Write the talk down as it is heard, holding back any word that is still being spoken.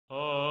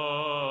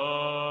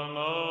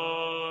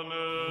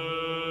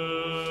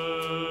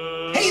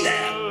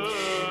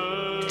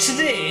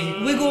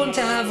we're going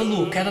to have a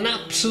look at an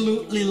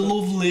absolutely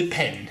lovely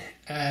pen,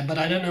 but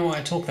I don't know why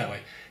I talk that way.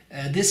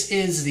 This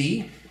is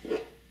the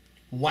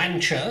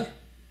Wancher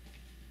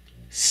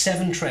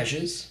 7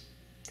 Treasures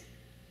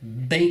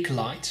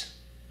Bakelite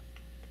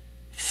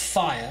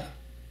Fire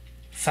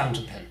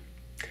fountain pen.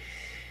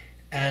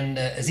 And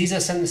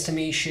Aziza sent this to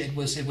me. It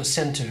was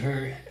sent to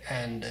her,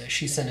 and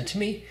she sent it to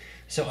me.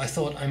 So I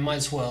thought I might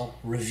as well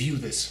review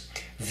this.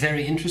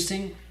 Very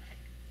interesting.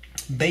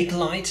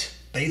 Bakelite,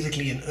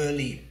 basically an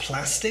early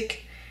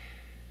plastic,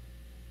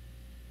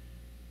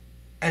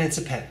 and it's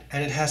a pen,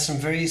 and it has some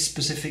very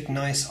specific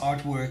nice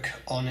artwork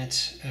on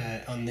it,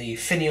 on the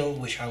finial,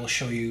 which I will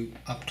show you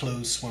up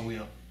close when we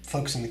are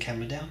focusing the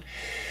camera down.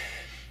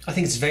 I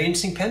think it's a very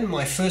interesting pen.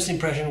 My first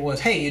impression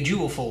was, hey, a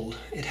dual fold.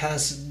 It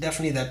has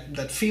definitely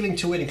that feeling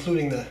to it,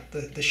 including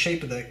the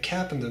shape of the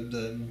cap and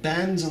the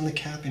bands on the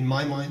cap, in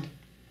my mind.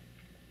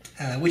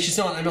 Which is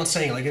not, I'm not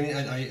saying, like,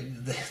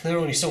 there are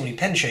only so many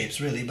pen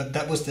shapes really, but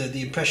that was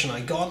the impression I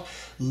got.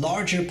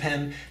 Larger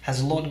pen, has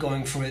a lot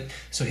going for it.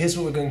 So here's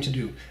what we're going to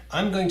do.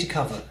 I'm going to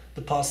cover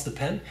the parts of the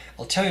pen.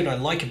 I'll tell you what I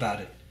like about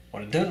it,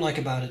 what I don't like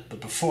about it,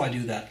 but before I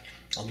do that,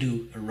 I'll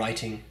do a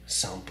writing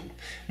sample.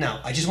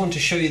 Now, I just want to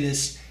show you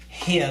this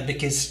here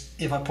because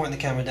if I point the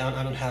camera down,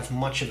 I don't have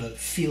much of a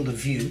field of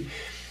view.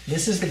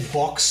 This is the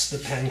box the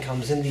pen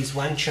comes in. These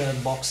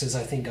Wancher boxes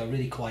I think are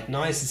really quite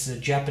nice. This is a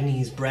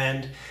Japanese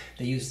brand.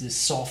 They use this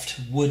soft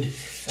wood,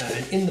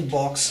 and in the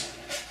box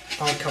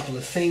are a couple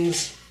of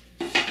things.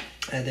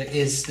 There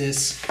is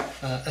this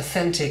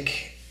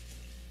authentic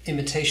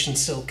imitation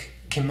silk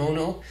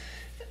kimono.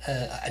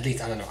 At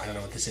least I don't know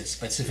what this is,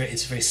 but it's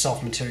a very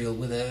soft material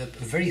with a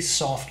very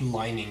soft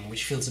lining,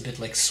 which feels a bit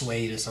like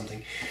suede or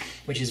something,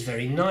 which is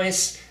very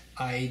nice.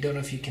 I don't know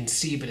if you can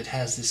see, but it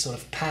has this sort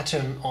of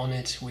pattern on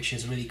it, which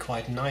is really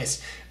quite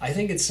nice. I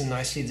think it's a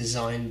nicely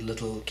designed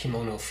little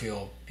kimono for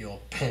your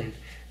pen.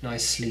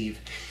 Nice sleeve.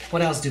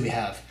 What else do we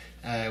have?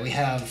 We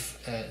have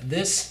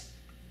this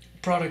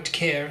product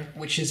care,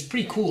 which is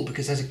pretty cool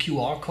because it has a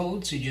QR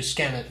code, so you just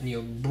scan it and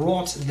you're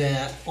brought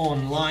there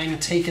online,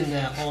 taken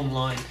there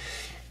online.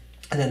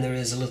 And then there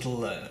is a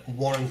little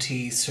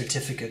warranty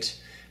certificate,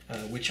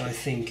 which I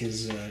think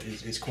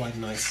is quite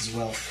nice as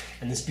well.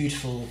 And this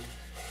beautiful,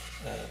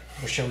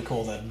 what shall we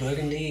call that,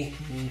 burgundy,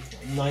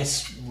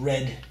 nice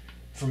red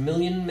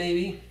vermilion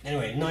maybe?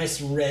 Anyway,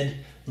 nice red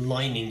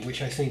lining,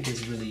 which I think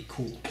is really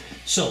cool.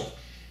 So,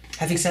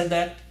 having said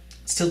that,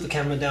 let's tilt the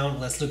camera down,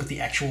 let's look at the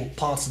actual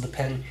parts of the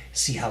pen,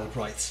 see how it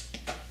writes.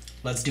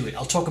 Let's do it.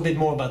 I'll talk a bit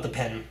more about the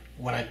pen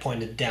when I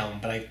point it down,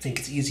 but I think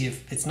it's easier,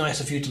 it's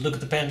nicer for you to look at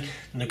the pen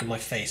than look at my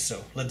face,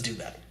 so let's do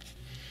that.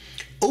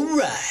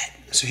 Alright,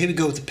 so here we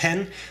go with the pen.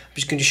 I'm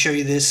just going to show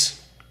you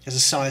this as a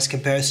size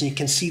comparison. You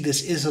can see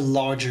this is a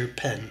larger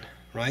pen,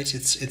 right?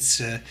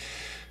 It's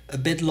a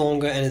bit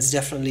longer and it's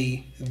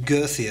definitely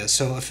girthier,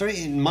 so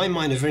in my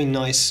mind, a very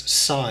nice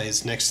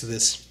size next to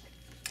this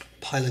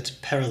Pilot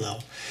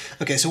Parallel.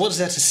 Okay, so what does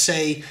that to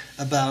say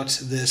about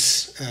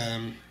this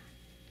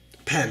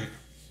pen?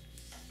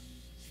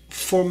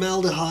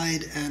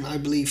 Formaldehyde and I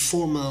believe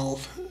formal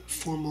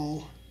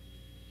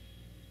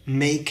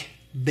make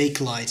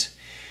Bakelite.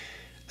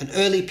 An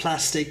early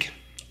plastic,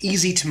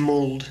 easy to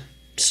mold,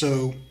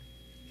 so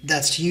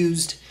that's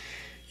used.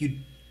 You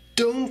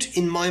don't,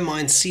 in my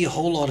mind, see a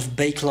whole lot of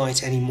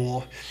Bakelite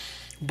anymore,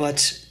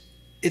 but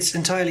it's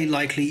entirely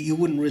likely you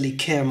wouldn't really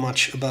care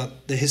much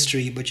about the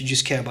history, but you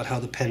just care about how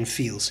the pen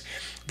feels.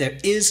 There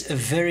is a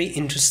very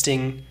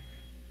interesting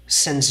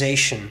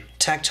sensation,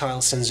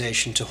 tactile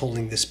sensation to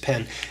holding this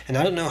pen, and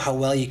I don't know how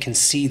well you can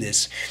see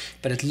this,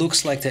 but it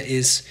looks like there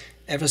is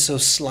ever so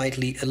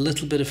slightly a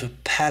little bit of a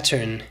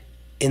pattern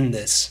in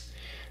this.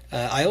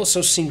 I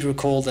also seem to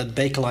recall that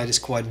Bakelite is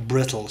quite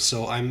brittle,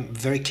 so I'm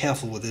very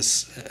careful with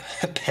this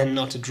pen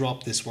not to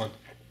drop this one.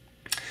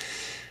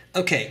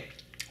 Okay,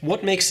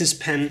 what makes this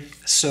pen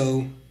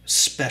so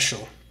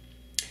special?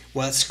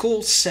 Well, it's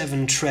called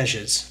 7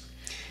 Treasures,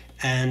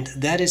 and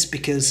that is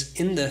because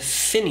in the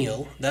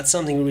finial, that's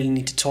something we really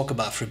need to talk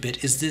about for a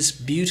bit, is this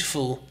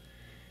beautiful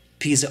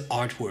piece of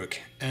artwork,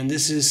 and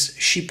this is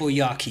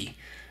Shippoyaki.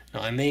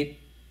 Now, I may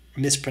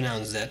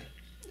mispronounce that.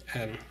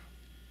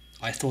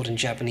 I thought in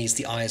Japanese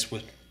the eyes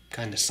were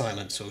kind of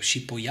silent, so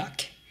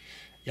Shippoyaki?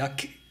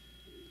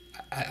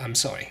 I'm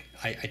sorry,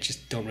 I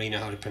just don't really know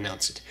how to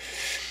pronounce it.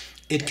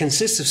 It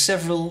consists of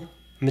several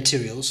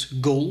materials: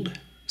 gold,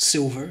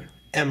 silver,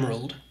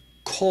 emerald,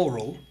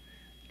 coral,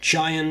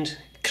 giant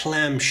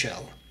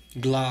clamshell,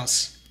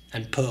 glass,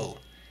 and pearl.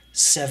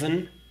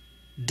 7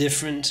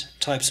 different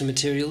types of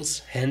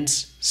materials,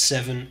 hence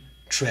 7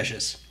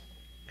 treasures.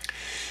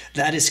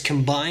 That is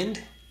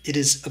combined, it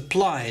is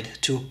applied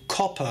to a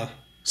copper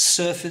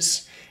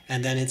surface,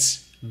 and then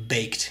it's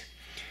baked.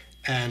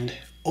 And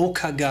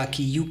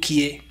Okagaki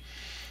Yukie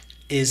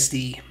is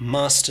the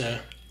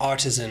master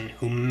artisan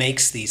who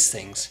makes these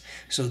things.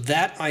 So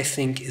that, I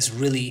think, is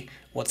really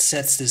what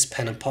sets this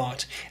pen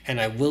apart,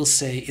 and I will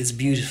say it's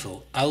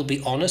beautiful. I'll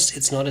be honest,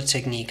 it's not a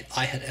technique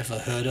I had ever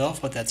heard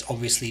of, but that's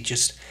obviously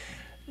just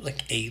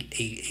like a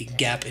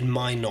gap in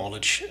my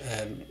knowledge.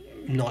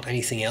 not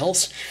anything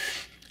else.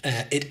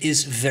 It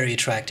is very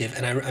attractive,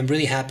 and I'm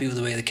really happy with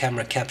the way the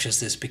camera captures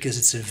this, because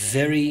it's a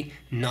very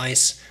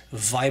nice,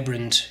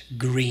 vibrant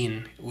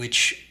green,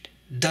 which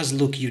does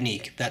look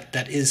unique.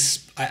 That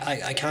is,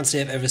 I can't say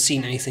I've ever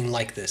seen anything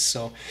like this,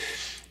 so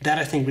that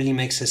I think really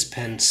makes this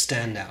pen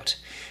stand out.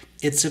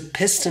 It's a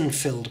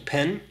piston-filled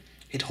pen.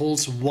 It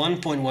holds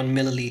 1.1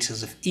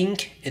 milliliters of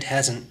ink. It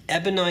has an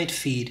ebonite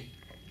feed,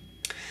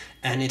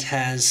 and it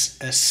has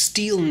a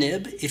steel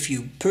nib. If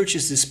you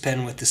purchase this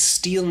pen with the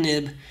steel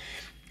nib,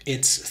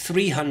 it's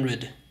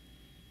 $300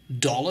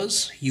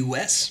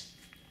 US.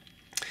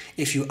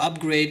 If you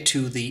upgrade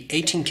to the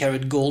 18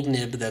 karat gold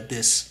nib that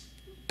this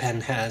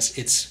pen has,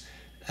 it's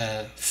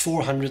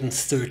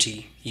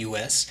 $430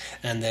 US.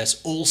 And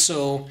there's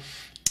also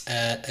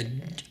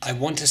I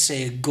want to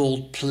say a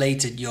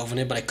gold-plated JoWo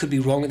nib, but I could be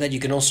wrong with that. You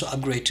can also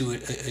upgrade to a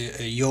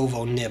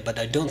JoWo nib, but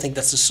I don't think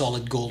that's a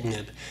solid gold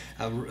nib.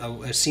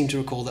 I seem to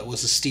recall that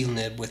was a steel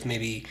nib with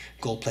maybe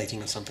gold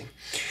plating or something.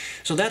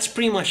 So that's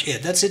pretty much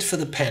it. That's it for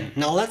the pen.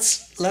 Now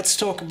let's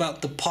talk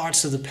about the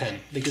parts of the pen,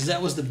 because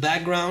that was the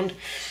background.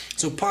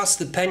 So parts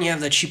of the pen, you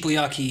have that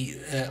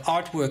Shippoyaki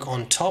artwork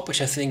on top,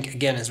 which I think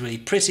again is really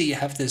pretty. You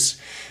have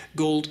this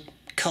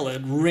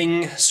gold-colored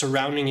ring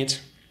surrounding it.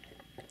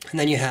 And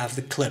then you have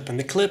the clip, and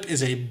the clip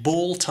is a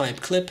ball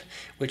type clip,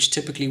 which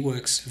typically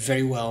works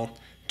very well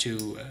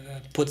to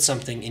put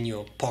something in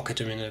your pocket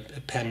or in a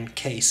pen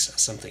case or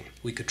something.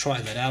 We could try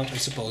that out, I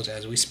suppose,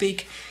 as we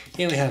speak.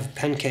 Here we have a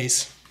pen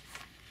case,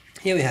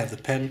 here we have the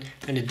pen,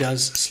 and it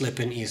does slip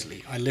in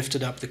easily. I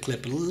lifted up the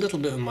clip a little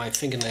bit with my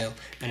fingernail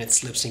and it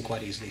slips in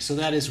quite easily, so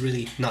that is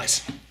really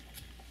nice.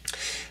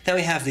 Then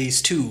we have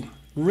these two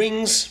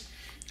rings,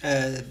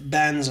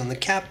 bands on the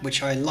cap,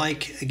 which I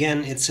like.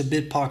 Again, it's a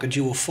bit Parker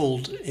Dual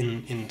Fold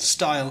in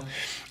style.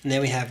 And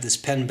then we have this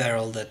pen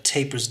barrel that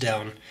tapers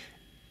down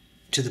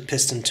to the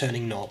piston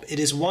turning knob. It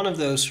is one of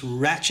those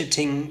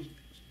ratcheting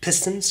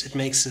pistons. It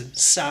makes a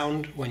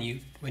sound when you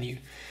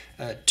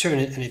turn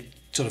it, and it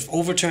sort of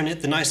overturn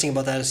it. The nice thing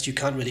about that is you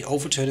can't really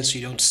overturn it, so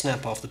you don't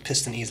snap off the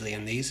piston easily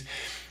in these,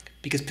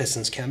 because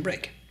pistons can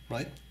break,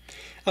 right?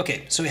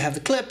 Okay, so we have the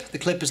clip. The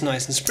clip is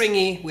nice and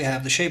springy. We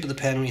have the shape of the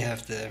pen. We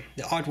have the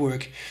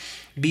artwork.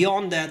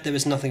 Beyond that, there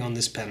is nothing on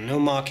this pen. No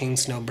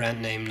markings, no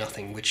brand name,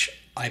 nothing, which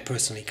I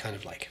personally kind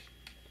of like.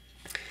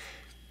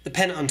 The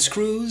pen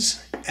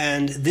unscrews,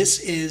 and this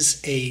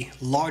is a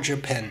larger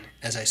pen,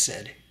 as I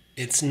said.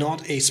 It's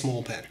not a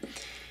small pen.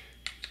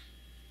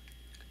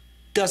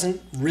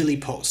 Doesn't really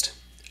post.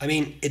 I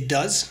mean, it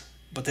does,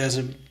 but there's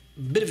a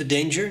bit of a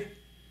danger.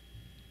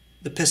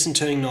 The piston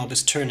turning knob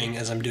is turning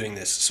as I'm doing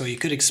this, so you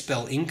could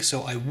expel ink,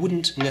 so I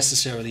wouldn't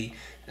necessarily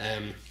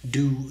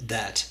do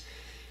that.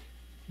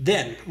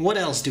 Then, what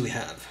else do we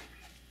have?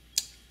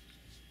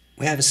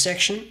 We have a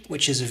section,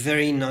 which is a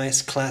very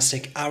nice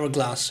classic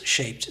hourglass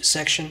shaped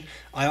section.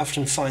 I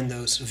often find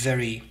those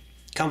very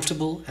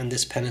comfortable, and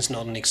this pen is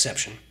not an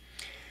exception.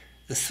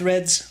 The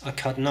threads are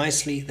cut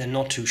nicely, they're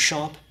not too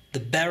sharp. The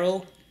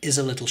barrel is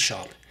a little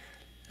sharp.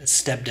 Let's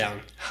step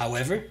down.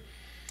 However,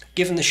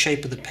 given the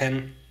shape of the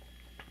pen,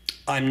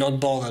 I'm not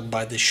bothered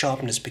by the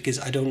sharpness because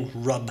I don't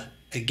rub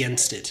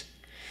against it.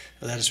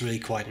 So that is really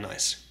quite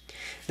nice.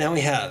 Now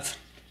we have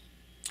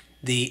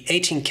the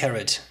 18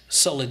 karat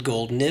solid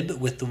gold nib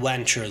with the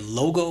Wancher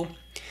logo.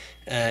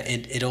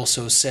 It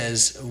also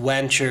says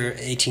Wancher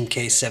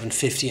 18K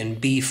 750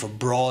 and B for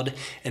broad,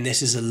 and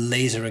this is a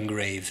laser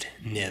engraved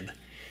nib.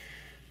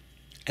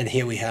 And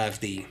here we have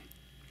the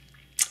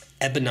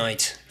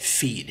ebonite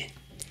feed.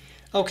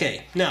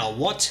 Okay, now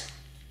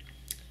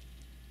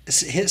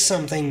here's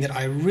something that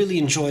I really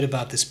enjoyed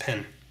about this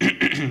pen.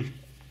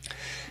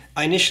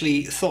 I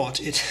initially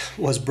thought it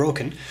was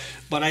broken,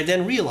 but I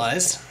then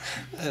realized,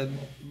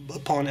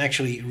 upon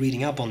actually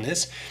reading up on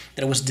this,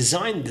 that it was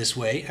designed this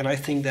way, and I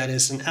think that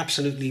is an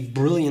absolutely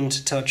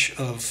brilliant touch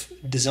of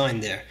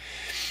design there.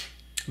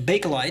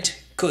 Bakelite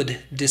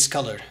could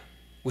discolor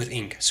with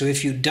ink, so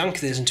if you dunk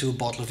this into a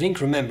bottle of ink,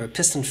 remember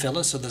piston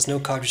filler, so there's no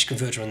cartridge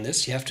converter on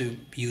this, you have to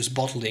use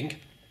bottled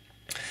ink.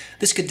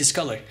 This could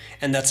discolor,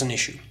 and that's an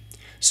issue.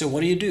 So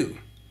what do?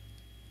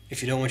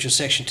 If you don't want your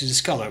section to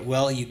discolor?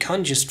 Well, you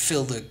can't just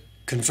fill the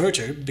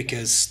converter,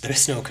 because there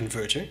is no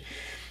converter.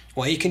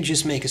 Well, you can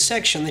just make a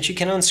section that you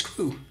can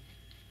unscrew.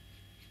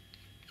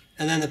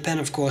 And then the pen,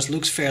 of course,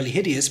 looks fairly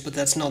hideous, but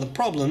that's not a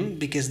problem,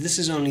 because this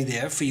is only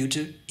there for you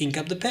to ink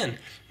up the pen.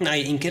 Now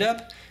you ink it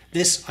up.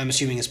 This, I'm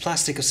assuming, is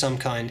plastic of some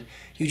kind.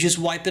 You just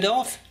wipe it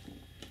off,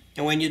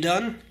 and when you're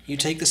done, you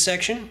take the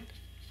section,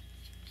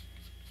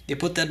 you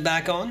put that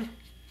back on,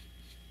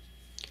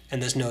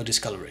 and there's no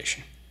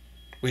discoloration,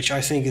 which I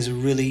think is a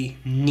really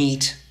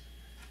neat,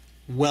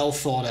 well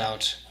thought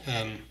out,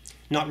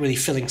 not really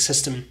filling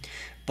system,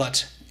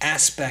 but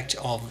aspect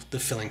of the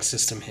filling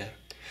system here.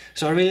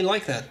 So I really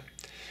like that.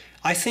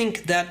 I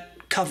think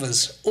that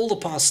covers all the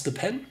parts of the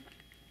pen.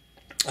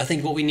 I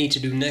think what we need to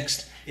do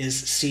next is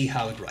see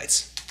how it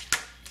writes.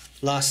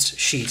 Last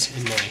sheet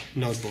in my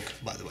notebook,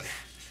 by the way.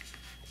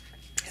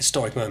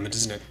 Historic moment,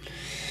 isn't it?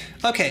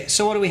 Okay,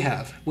 so what do we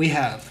have? We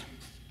have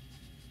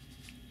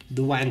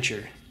the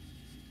Wancher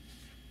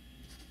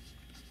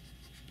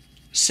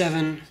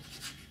 7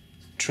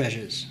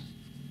 treasures.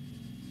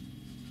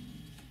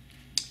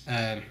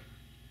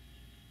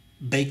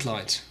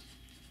 Bakelite.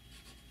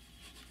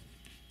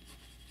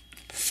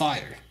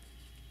 Fire.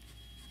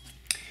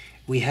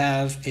 We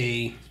have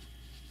an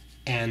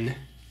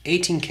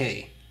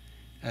 18K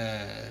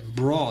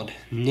broad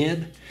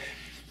nib,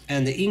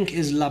 and the ink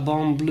is La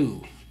Bombe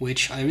Blue,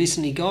 which I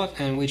recently got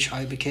and which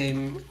I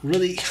became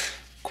really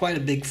quite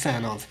a big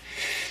fan of.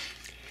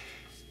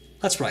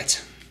 That's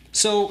right.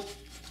 So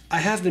I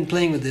have been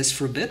playing with this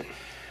for a bit,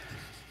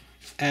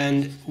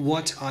 and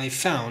what I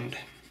found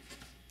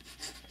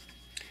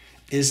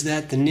is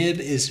that the nib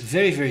is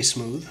very, very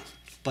smooth,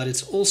 but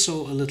it's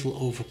also a little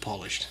over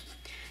polished,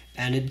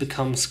 and it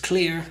becomes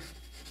clear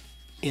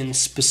in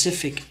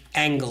specific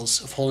angles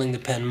of holding the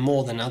pen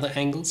more than other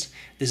angles.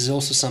 This is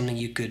also something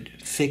you could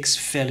fix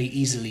fairly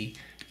easily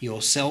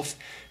yourself,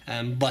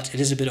 but it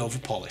is a bit over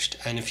polished,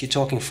 and if you're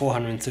talking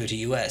 430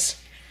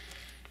 US,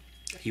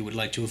 you would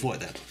like to avoid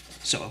that.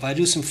 So if I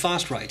do some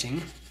fast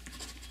writing,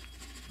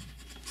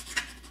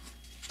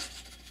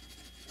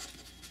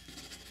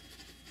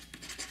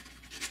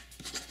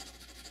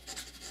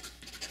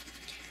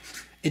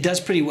 it does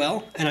pretty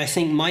well, and I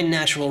think my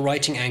natural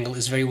writing angle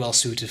is very well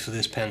suited for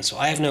this pen, so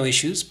I have no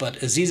issues. But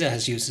Aziza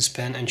has used this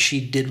pen and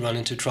she did run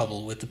into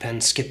trouble with the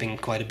pen skipping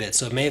quite a bit,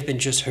 so it may have been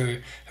just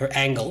her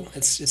angle.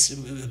 It's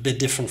a bit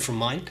different from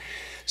mine,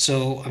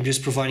 so I'm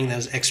just providing that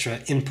as extra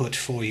input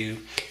for you.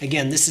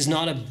 Again, this is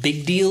not a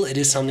big deal. It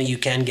is something you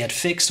can get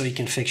fixed or you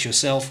can fix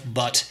yourself,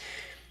 but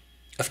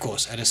of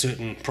course, at a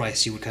certain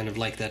price, you would kind of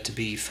like that to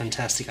be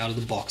fantastic out of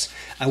the box.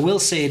 I will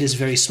say it is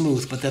very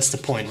smooth, but that's the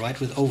point, right?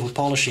 With over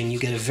polishing, you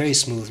get a very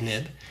smooth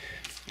nib,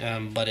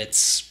 but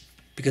it's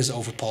because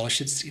over polished,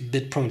 it's a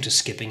bit prone to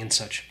skipping and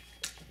such.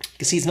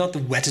 You see, it's not the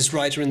wettest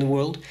writer in the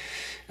world,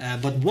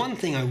 but one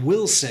thing I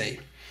will say,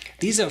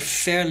 these are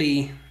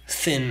fairly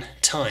thin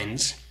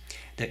tines.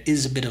 There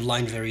is a bit of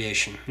line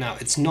variation. Now,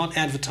 it's not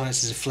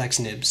advertised as a flex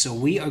nib, so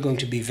we are going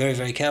to be very,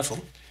 very careful,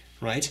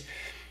 right?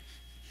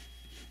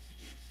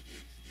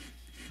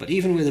 But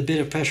even with a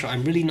bit of pressure,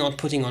 I'm really not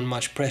putting on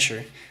much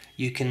pressure.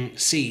 You can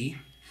see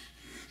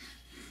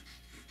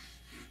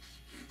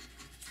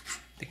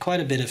that quite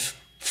a bit of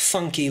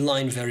funky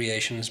line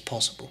variation is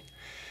possible.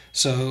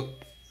 So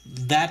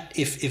that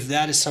if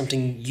that is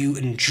something you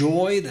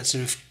enjoy, that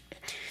sort of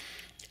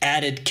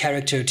added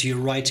character to your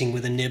writing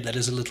with a nib that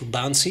is a little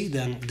bouncy,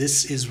 then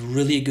this is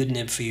really a good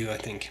nib for you, I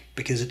think,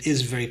 because it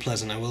is very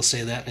pleasant, I will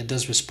say that, and it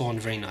does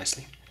respond very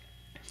nicely.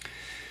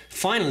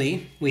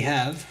 Finally, we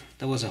have,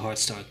 that was a hard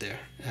start there,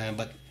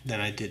 but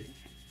then I did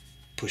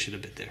push it a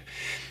bit there.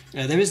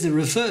 There is the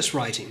reverse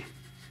writing.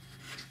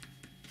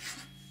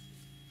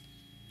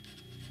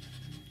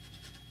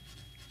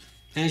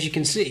 As you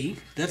can see,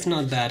 that's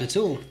not bad at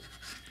all.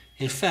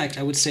 In fact,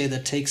 I would say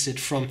that takes it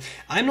from,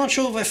 I'm not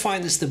sure if I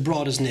find this the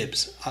broadest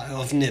nibs. I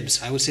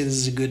would say this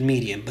is a good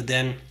medium, but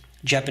then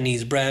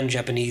Japanese brand,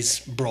 Japanese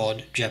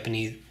broad,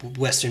 Japanese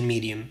Western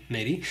medium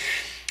maybe.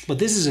 But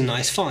this is a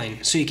nice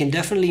fine, so you can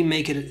definitely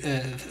make it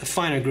a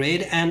finer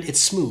grade, and it's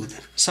smooth.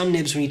 Some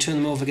nibs, when you turn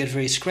them over, get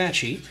very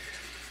scratchy,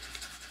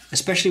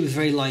 especially with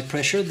very light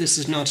pressure. This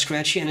is not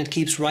scratchy, and it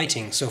keeps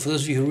writing. So for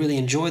those of you who really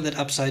enjoy that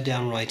upside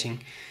down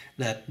writing,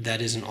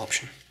 that is an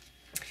option.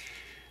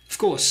 Of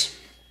course,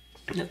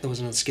 yeah, there was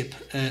another skip.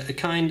 A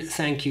kind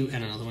thank you,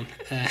 and another one,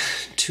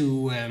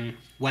 to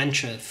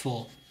Wancher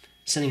for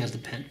sending us the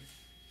pen.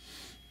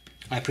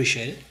 I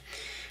appreciate it.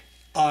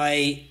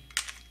 I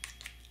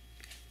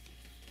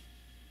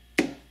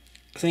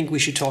think we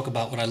should talk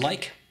about what I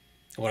like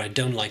and what I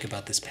don't like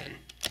about this pen.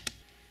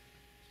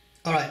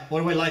 Alright,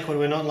 what do I like, what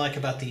do I not like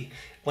about the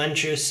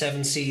Wancher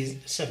 7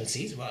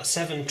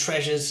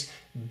 Treasures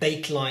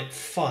Bakelite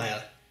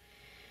Fire?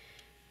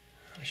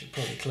 I should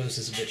probably close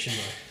this a bit,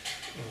 shouldn't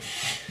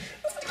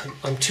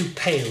I? I'm too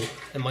pale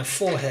and my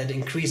forehead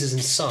increases in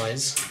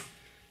size,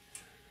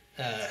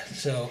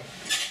 so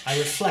I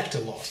reflect a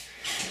lot.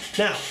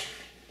 Now,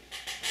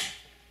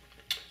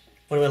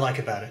 what do I like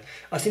about it?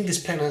 I think this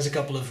pen has a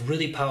couple of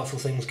really powerful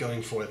things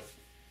going for it.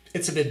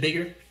 It's a bit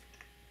bigger.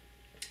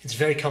 It's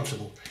very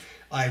comfortable.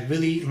 I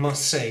really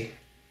must say,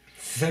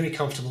 very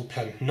comfortable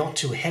pen. Not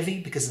too heavy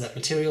because of that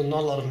material, not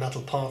a lot of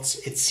metal parts,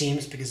 it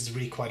seems, because it's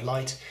really quite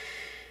light.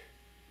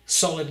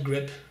 Solid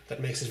grip that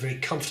makes it very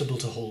comfortable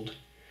to hold.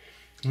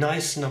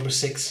 Nice number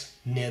 6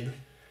 nib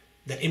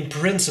that in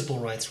principle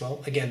writes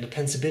well. Again,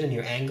 depends a bit on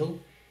your angle.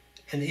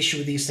 And the issue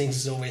with these things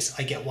is always,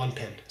 I get one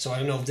pen. So I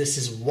don't know if this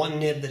is one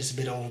nib that is a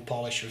bit over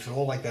polished, or if it's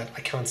all like that.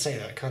 I can't say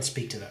that, I can't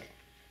speak to that.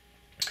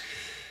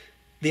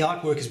 The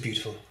artwork is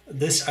beautiful.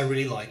 This I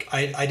really like.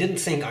 I didn't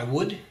think I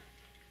would,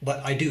 but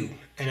I do.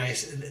 And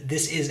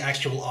this is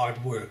actual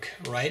artwork,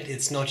 right?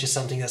 It's not just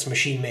something that's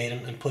machine made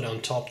and put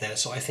on top there.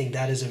 So I think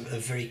that is a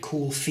very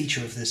cool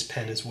feature of this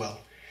pen as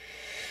well.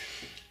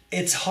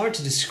 It's hard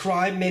to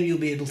describe. Maybe you'll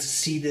be able to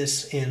see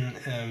this in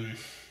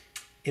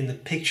the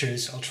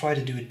pictures. I'll try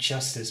to do it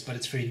justice, but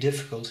it's very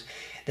difficult.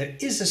 There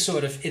is a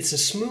sort of, it's a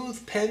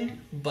smooth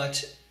pen,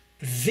 but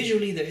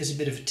visually there is a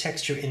bit of a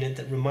texture in it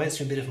that reminds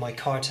me a bit of my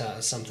Carta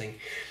or something.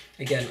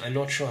 Again, I'm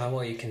not sure how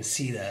well you can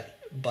see that,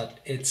 but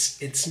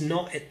it's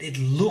not, it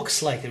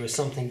looks like there is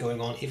something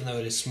going on even though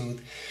it is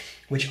smooth,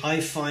 which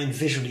I find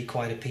visually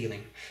quite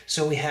appealing.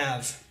 So we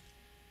have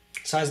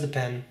size of the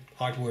pen,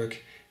 artwork,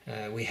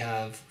 we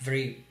have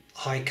very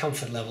high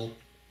comfort level.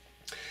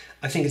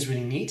 I think it's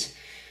really neat.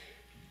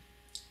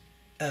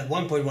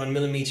 1.1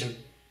 millimeter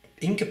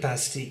ink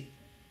capacity.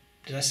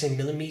 Did I say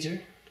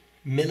millimeter?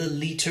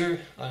 Milliliter?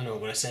 I don't know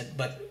what I said,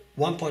 but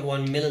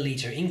 1.1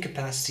 milliliter ink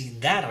capacity,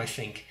 that I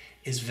think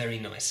is very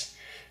nice.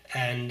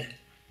 And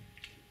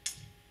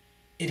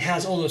it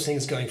has all those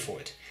things going for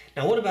it.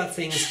 Now, what about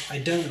things I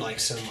don't like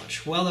so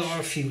much? Well, there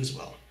are a few as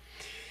well.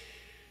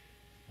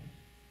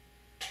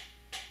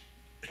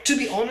 To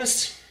be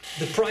honest,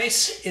 the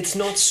price, it's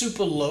not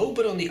super low,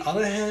 but on the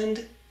other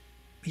hand,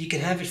 you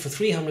can have it for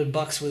 300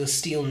 bucks with a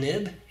steel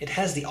nib. It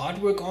has the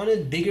artwork on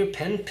it, bigger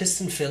pen,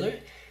 piston filler.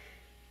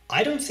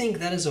 I don't think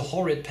that is a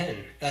horrid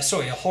pen. A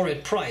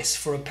horrid price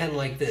for a pen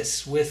like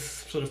this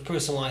with sort of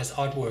personalized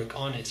artwork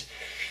on it.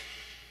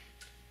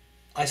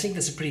 I think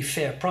that's a pretty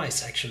fair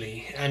price,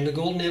 actually. And the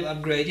gold nib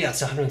upgrade, yeah,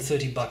 it's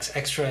 130 bucks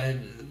extra.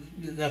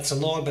 That's a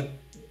lot, but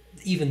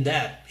even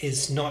that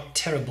is not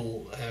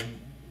terrible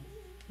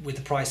with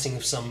the pricing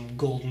of some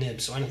gold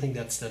nibs. So I don't think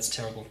that's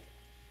terrible.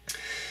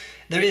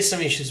 There is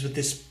some issues with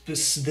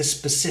this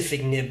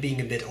specific nib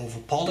being a bit over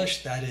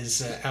polished. That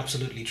is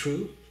absolutely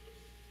true.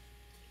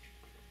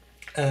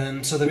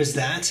 So there is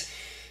that.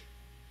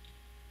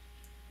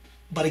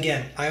 But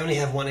again, I only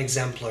have one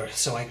exemplar,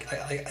 so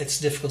it's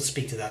difficult to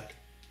speak to that.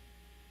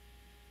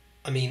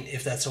 I mean,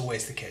 if that's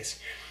always the case.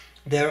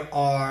 There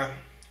are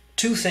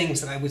two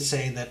things that I would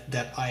say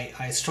that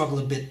I struggle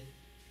a bit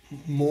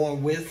more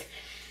with.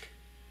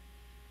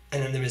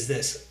 And then there is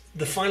this.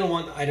 The final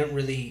one I don't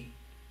really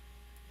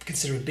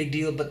consider a big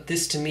deal, but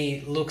this to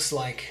me looks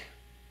like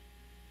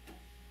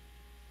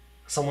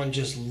someone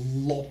just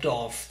lopped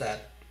off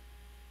that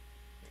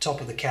top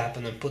of the cap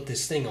and then put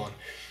this thing on.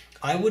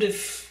 I would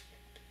have,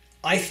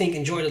 I think,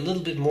 enjoyed a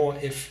little bit more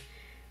if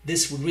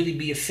this would really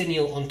be a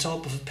finial on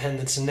top of a pen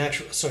that's a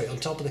natural, on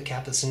top of the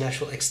cap that's a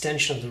natural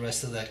extension of the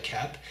rest of that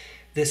cap.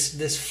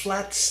 This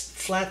flat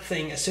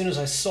thing, as soon as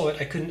I saw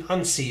it, I couldn't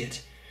unsee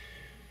it.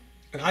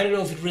 And I don't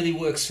know if it really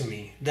works for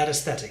me, that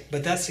aesthetic,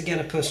 but that's again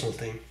a personal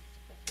thing.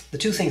 The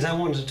two things I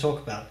wanted to talk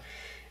about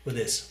with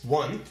this.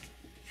 One,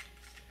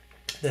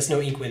 there's no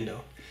ink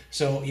window.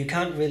 So you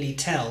can't really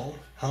tell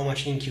how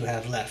much ink you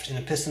have left. In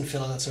a piston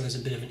filler, that's always a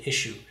bit of an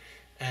issue.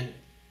 And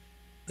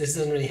this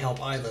doesn't really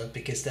help either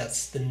because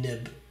that's the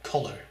nib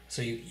color.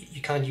 So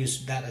you can't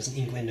use that as an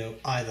ink window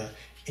either,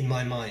 in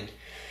my mind.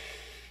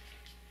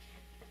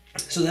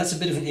 So that's a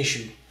bit of an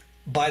issue.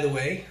 By the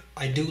way,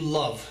 I do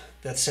love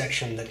that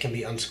section that can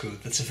be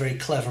unscrewed. That's a very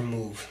clever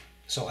move.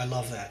 So I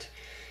love that.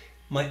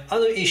 My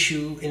other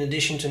issue, in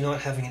addition to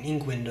not having an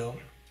ink window,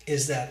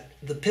 is that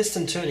the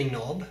piston turning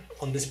knob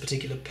on this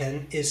particular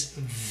pen is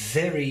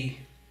very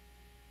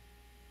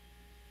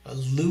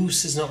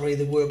loose, is not really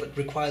the word, but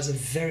requires a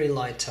very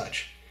light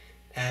touch.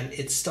 And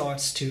it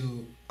starts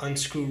to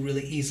unscrew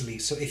really easily.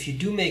 So if you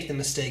do make the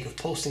mistake of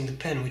posting the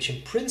pen, which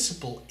in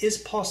principle is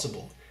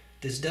possible,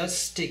 this does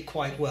stick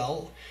quite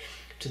well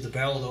to the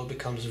barrel, though it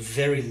becomes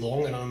very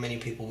long. I don't know many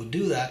people would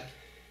do that.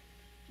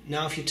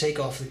 Now if you take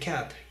off the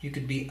cap, you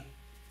could be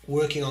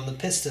working on the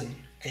piston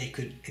and you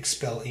could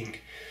expel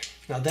ink.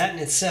 Now that in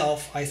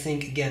itself, I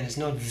think, again, is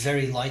not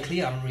very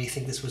likely. I don't really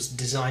think this was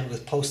designed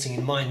with posting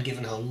in mind,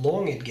 given how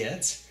long it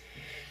gets.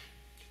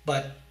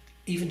 But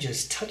even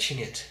just touching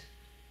it,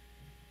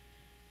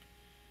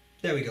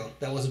 there we go,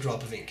 that was a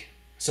drop of ink.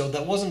 So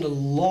that wasn't a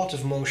lot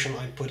of motion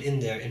I put in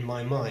there in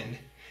my mind,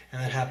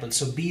 and that happened.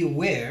 So be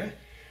aware,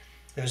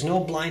 there's no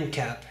blind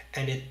cap,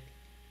 and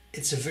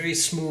it's a very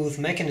smooth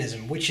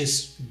mechanism, which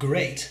is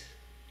great.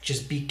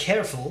 Just be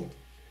careful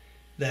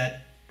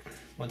that,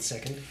 one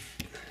second,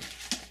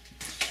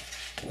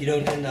 you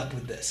don't end up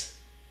with this.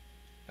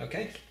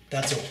 Okay,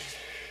 that's all.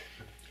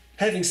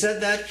 Having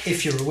said that,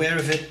 if you're aware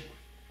of it,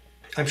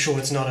 I'm sure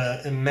it's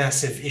not a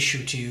massive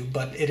issue to you,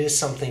 but it is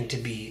something to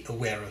be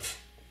aware of.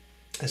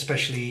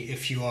 Especially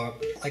if you are,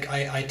 like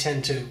I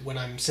tend to, when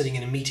I'm sitting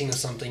in a meeting or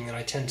something, and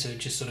I tend to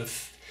just sort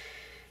of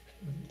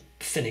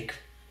finick,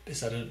 is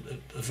that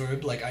a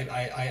verb? Like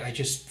I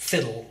just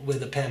fiddle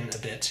with the pen a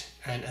bit,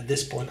 and at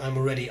this point I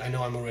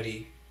know I'm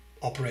already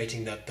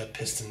operating that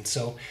piston,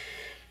 so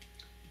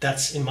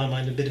that's in my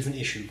mind a bit of an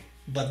issue.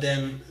 But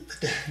then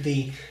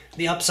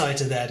the upside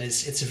to that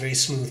is it's a very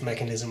smooth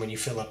mechanism when you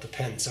fill up the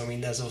pen. So I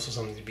mean, there's also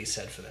something to be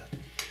said for that.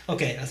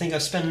 Okay, I think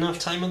I've spent enough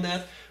time on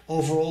that.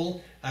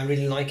 Overall, I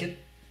really like it.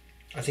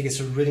 I think it's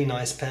a really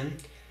nice pen.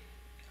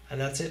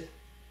 And that's it.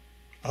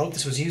 I hope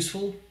this was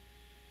useful,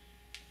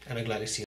 and I'm glad to see you.